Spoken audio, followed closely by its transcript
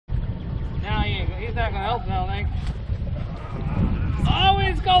He's not gonna help, I don't think. Oh,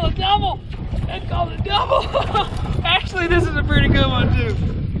 it's called a double. It's called a double. Actually, this is a pretty good one too.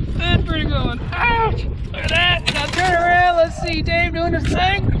 That's a pretty good one. Ouch! Look at that. Now turn around. Let's see Dave doing his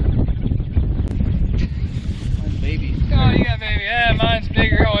thing. Baby. Oh, you got baby. Yeah, mine's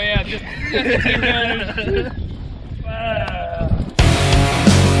bigger. Oh yeah, just 2 Wow.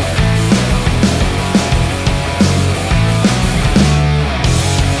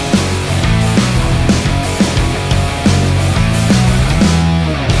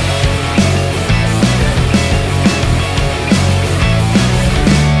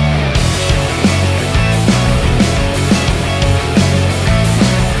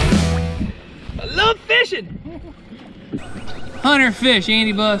 Hunter Fish,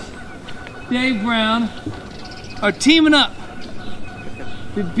 Andy Buss, Dave Brown are teaming up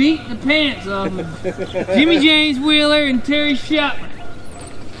to beat the pants off of Jimmy James Wheeler and Terry Schoettmer.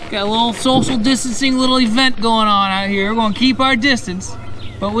 Got a little social distancing little event going on out here. We're going to keep our distance.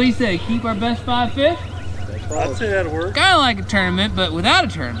 But what do you say? Keep our best 5 fish? I'd say that'd work. Kind of like a tournament, but without a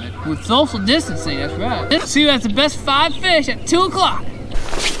tournament. With social distancing, that's right. Let's see who has the best 5 fish at 2 o'clock.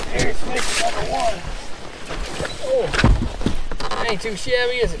 There's fish number 1. Oh. Ain't too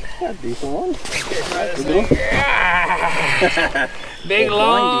shabby, is it? That's a decent one. Big,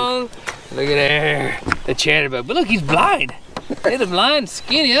 long. Look at there. The chatterbait. But look, he's blind. He's a blind,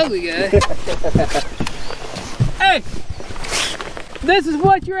 skinny, ugly guy. Hey, this is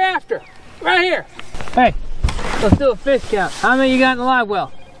what you're after. Right here. Hey, let's do a fish count. How many you got in the live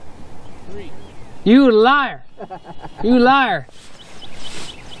well? 3. You liar. You liar.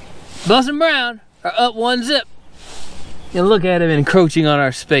 Bus and Brown are up 1 zip. And look at him encroaching on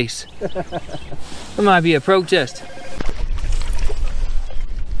our space. It might be a protest.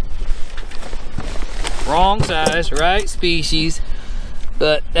 Wrong size, right species.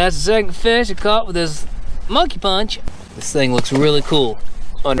 But that's the second fish I caught with this monkey punch. This thing looks really cool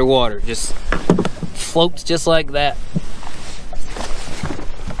underwater. Just floats just like that.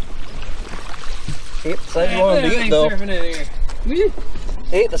 Ain't the side you want to eat though.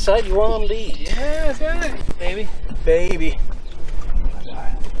 Ain't the side you want to eat. Yeah, that's right, baby. Baby.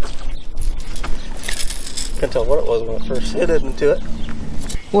 Couldn't tell what it was when it first hit into it.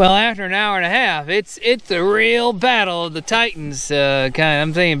 Well, after an hour and a half, it's a real battle of the Titans.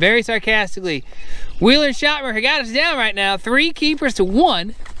 I'm saying very sarcastically. Wheeler and Schoettmer have got us down right now, 3 keepers to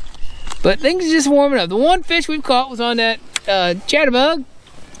 1. But things are just warming up. The one fish we've caught was on that chatterbug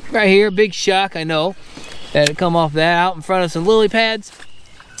right here. Big shock, I know. That had come off that out in front of some lily pads.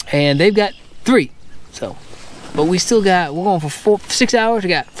 And they've got 3. So, but we still got, we're going for 6 hours. We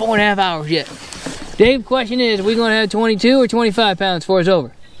got 4.5 hours yet. Dave, question is, are we going to have 22 or 25 pounds before it's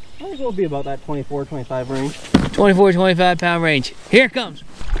over? I think it'll be about that 24, 25 range. 24, 25 pound range. Here it comes.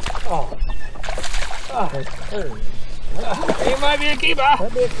 Oh. It might be a keeper.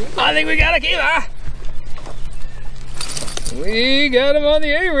 I think we got a keeper. We got him on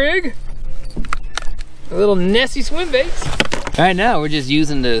the A-rig. A little Nessie swim baits. Right now, we're just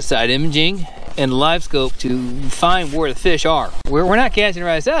using the side imaging and Livescope to find where the fish are. We're not catching the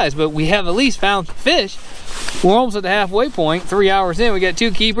right size, but we have at least found fish. We're almost at the halfway point. 3 hours in, we got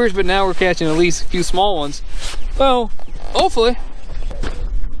 2 keepers, but now we're catching at least a few small ones. Well, hopefully.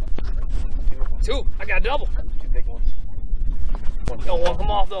 2. I got double. 2 big ones. Don't want them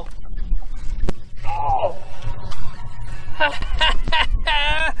off though. Oh.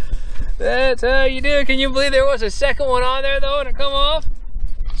 That's how you do it. Can you believe there was a second one on there though and it come off?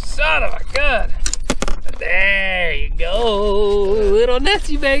 Son of a gun. There you go. Little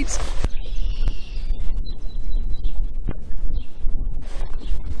Nessie baits.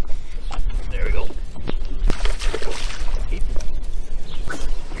 There we go.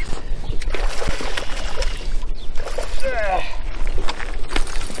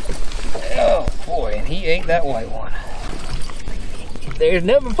 Oh boy, and he ate that white one. There's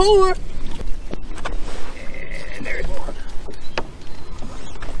number 4. And there's 1.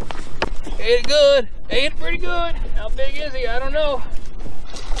 Ate it good. Ate it pretty good. How big is he? I don't know.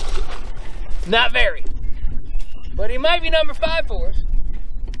 Not very. But he might be number 5 for us.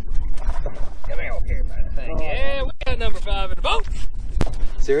 Come here, I don't care about that thing. Yeah, we got number 5 in the boat.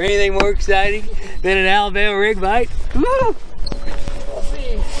 Is there anything more exciting than an Alabama rig bite? Woo! We'll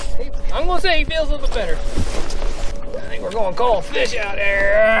see. I'm gonna say he feels a little bit better. I think we're gonna call a fish out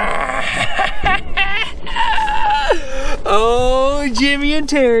there. Oh, Jimmy and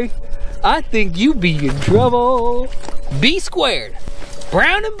Terry, I think you be in trouble. B squared,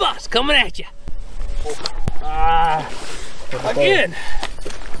 Brown and Buss coming at you. Again.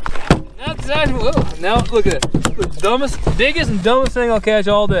 Outside, whoa, now look at it. The dumbest, biggest and dumbest thing I'll catch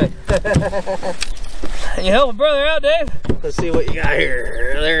all day. You help a brother out, Dave? Let's see what you got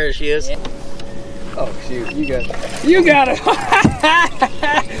here. There she is. Yeah. Oh shoot, you got it. You got it! Look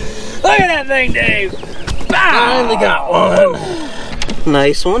at that thing, Dave! Finally got one.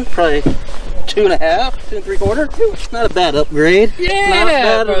 Nice one, probably 2.5, 2 3/4. Not a bad upgrade. Yeah, not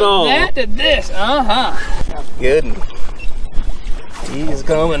bad at all. That to this, Good. He's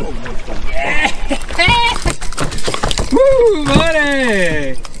coming. Yeah. Woo,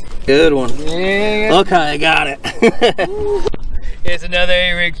 buddy! Good one. Yeah. Okay, I got it. It's another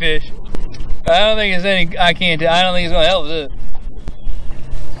A-rig fish. I don't think it's any, I don't think it's gonna help us.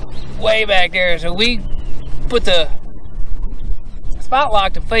 Way back there, so we put the spot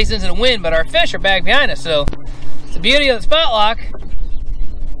lock to face into the wind, but our fish are back behind us, so it's the beauty of the spot lock.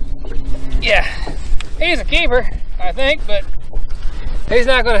 Yeah, he's a keeper, I think, but he's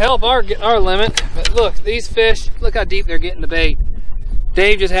not gonna help our limit. But look, these fish, look how deep they're getting the bait.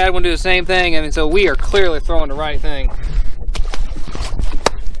 Dave just had one do the same thing, and so we are clearly throwing the right thing.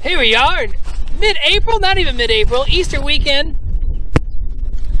 Here we are, mid-April, not even mid-April, Easter weekend.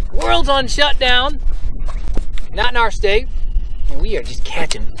 World's on shutdown, not in our state, and we are just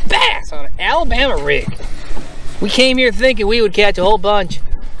catching bass on an Alabama rig. We came here thinking we would catch a whole bunch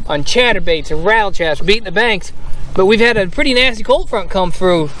on chatterbaits and rattle traps, beating the banks, but we've had a pretty nasty cold front come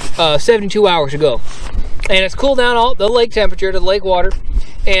through 72 hours ago. And it's cooled down all the lake temperature to the lake water,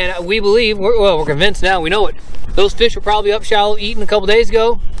 and we believe, we're convinced now, we know it. Those fish were probably up shallow eating a couple days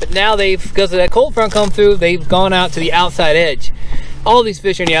ago, but now they've, because of that cold front come through, they've gone out to the outside edge. All these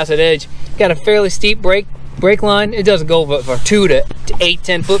fish are on the outside edge. Got a fairly steep break line. It doesn't go for 2 to 8,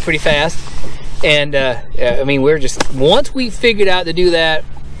 10 foot pretty fast. And I mean, we're just, once we figured out to do that,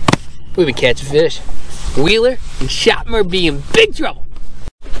 we've been catching fish. Wheeler and Schoettmer be in big trouble.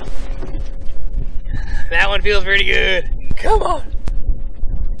 That one feels pretty good. Come on.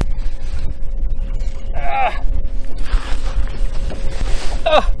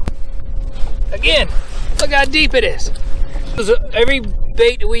 Again, look how deep it is. Every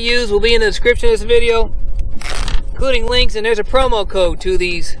bait that we use will be in the description of this video, including links, and there's a promo code to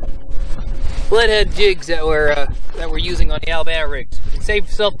these flathead jigs that we're using on the Alabama rigs. You can save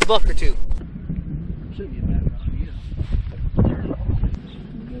yourself a buck or two.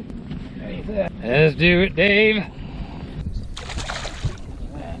 Let's do it, Dave.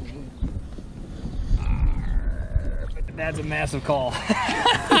 That's a massive call.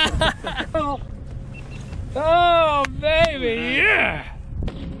 Oh, baby, yeah!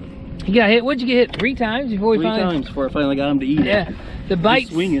 You got hit, what'd you get hit? 3 times before we finally... 3 times before I finally got him to eat. Yeah, the bite...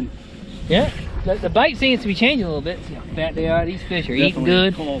 swinging. Yeah, the bite seems to be changing a little bit. See how fat they are. These fish are eating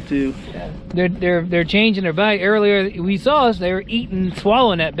good. Call too. They're changing their bite. Earlier we saw us, they were eating,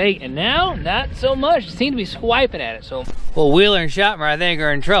 swallowing that bait, and now not so much. They seem to be swiping at it. So, well, Wheeler and Schoettmer, I think,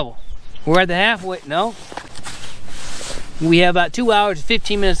 are in trouble. We're at the halfway. No, we have about 2 hours and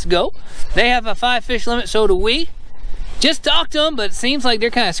 15 minutes to go. They have a 5 fish limit, so do we. Just talked to them, but it seems like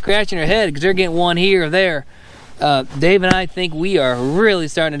they're kind of scratching their head because they're getting one here or there. Dave and I think we are really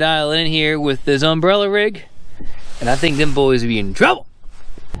starting to dial in here with this umbrella rig, and I think them boys will be in trouble.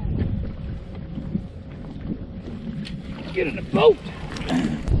 Get in the boat.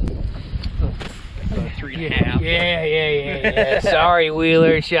 About 3.5. Yeah. Sorry,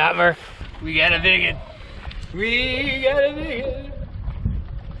 Wheeler and Schoettmer. We got a big one. We got a big one.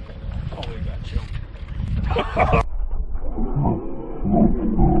 Oh, we got choked.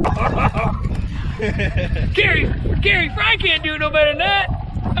 Gary, Frank can't do no better than that.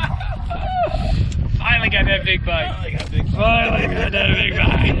 Finally got that big bite. Finally got that big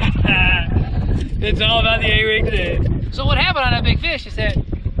bite. It's all about the A-rig today. So what happened on that big fish is that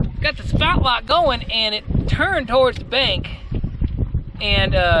got the spot lock going and it turned towards the bank,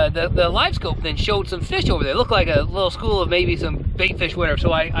 and the Livescope then showed some fish over there. It looked like a little school of maybe some bait fish, whatever.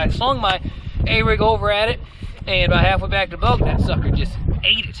 So I slung my A-rig over at it, and about halfway back to the boat, that sucker just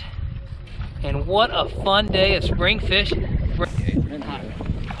ate it. And what a fun day of spring fishing.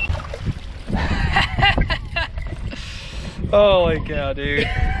 Holy cow, dude.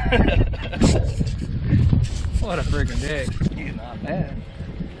 What a friggin' day. He's not bad.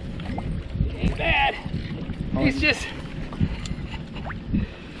 He ain't bad. He's just...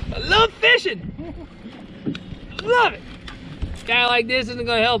 I love fishing. Love it. A guy like this isn't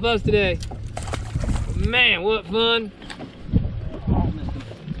gonna help us today. Man, what fun.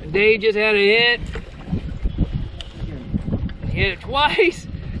 Dave just had a hit. He hit it twice.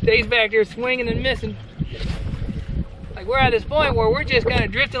 Dave's back there swinging and missing. Like, we're at this point where we're just kind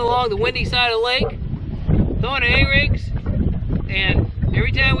of drifting along the windy side of the lake, throwing A-rigs, and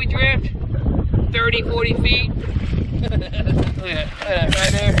every time we drift, 30, 40 feet. Look at that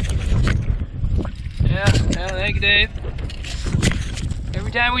right there. Yeah. Thank you, Dave.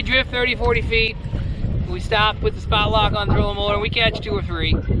 Every time we drift 30, 40 feet, we stop, put the spot lock on the trolling motor, and we catch 2 or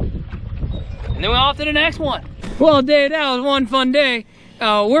 3. And then we're off to the next one. Well, Dave, that was one fun day.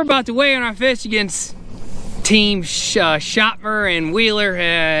 We're about to weigh in our fish against Team Schoettmer and Wheeler,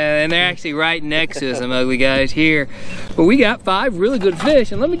 and they're actually right next to us, some ugly guys here. But we got 5 really good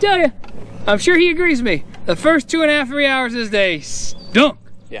fish, and let me tell you, I'm sure he agrees with me. The first 2.5, 3 hours of this day stunk.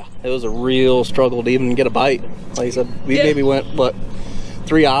 Yeah, it was a real struggle to even get a bite. Like I said, we maybe went, what,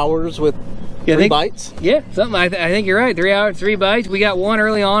 3 hours with 3 bites? Yeah, something. I think you're right. 3 hours, 3 bites. We got one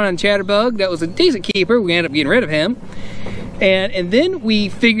early on chatterbug. That was a decent keeper. We ended up getting rid of him. And then we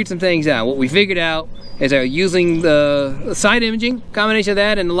figured some things out. What we figured out is using the side imaging, combination of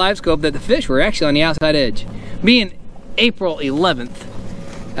that and the Livescope, that the fish were actually on the outside edge. Being April 11th,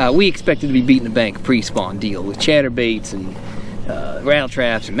 we expected to be beating the bank pre-spawn deal with chatterbaits and rattle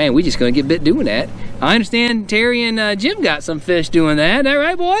traps, and man, we just gonna get bit doing that. I understand Terry and Jim got some fish doing that. Is that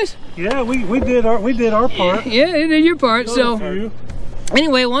right, boys? Yeah, we did our part. Yeah, you did your part. So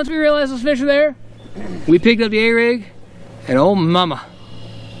anyway, once we realized those fish were there, we picked up the A-rig, and oh mama,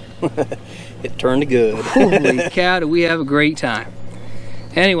 it turned good. Holy cow, did we have a great time.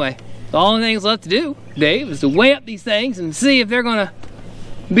 Anyway, the only thing that's left to do, Dave, is to weigh up these things and see if they're gonna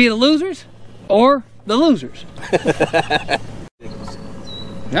be the losers or the losers.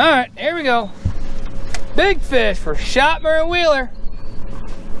 All right, here we go. Big fish for Schoettmer and Wheeler.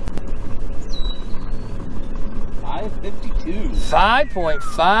 5.52.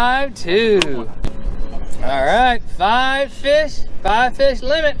 5.52. All right, 5 fish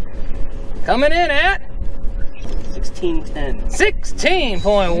limit. Coming in at 16.10.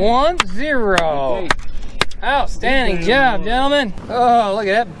 16.10. Outstanding job, gentlemen. Oh, look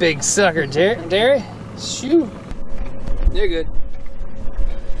at that big sucker, Terry. Shoot. They're good.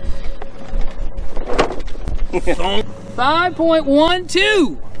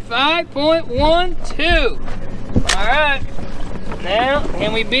 5.12. 5.12. All right. Now,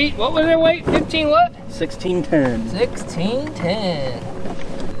 can we beat, what was their weight? 15 what? 16.10. 16.10.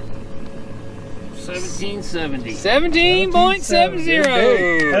 1770. 17.70.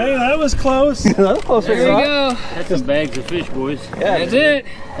 Hey, that was close. There we go. That's some bags of fish, boys. Yeah, that's it.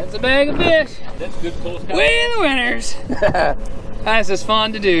 That's a bag of fish. That's good close. We're the winners. That's just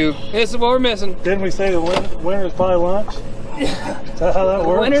fun to do. This is what we're missing. Didn't we say the winners buy lunch? Is that how that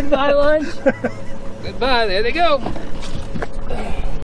works? Winners buy lunch. Goodbye. There they go.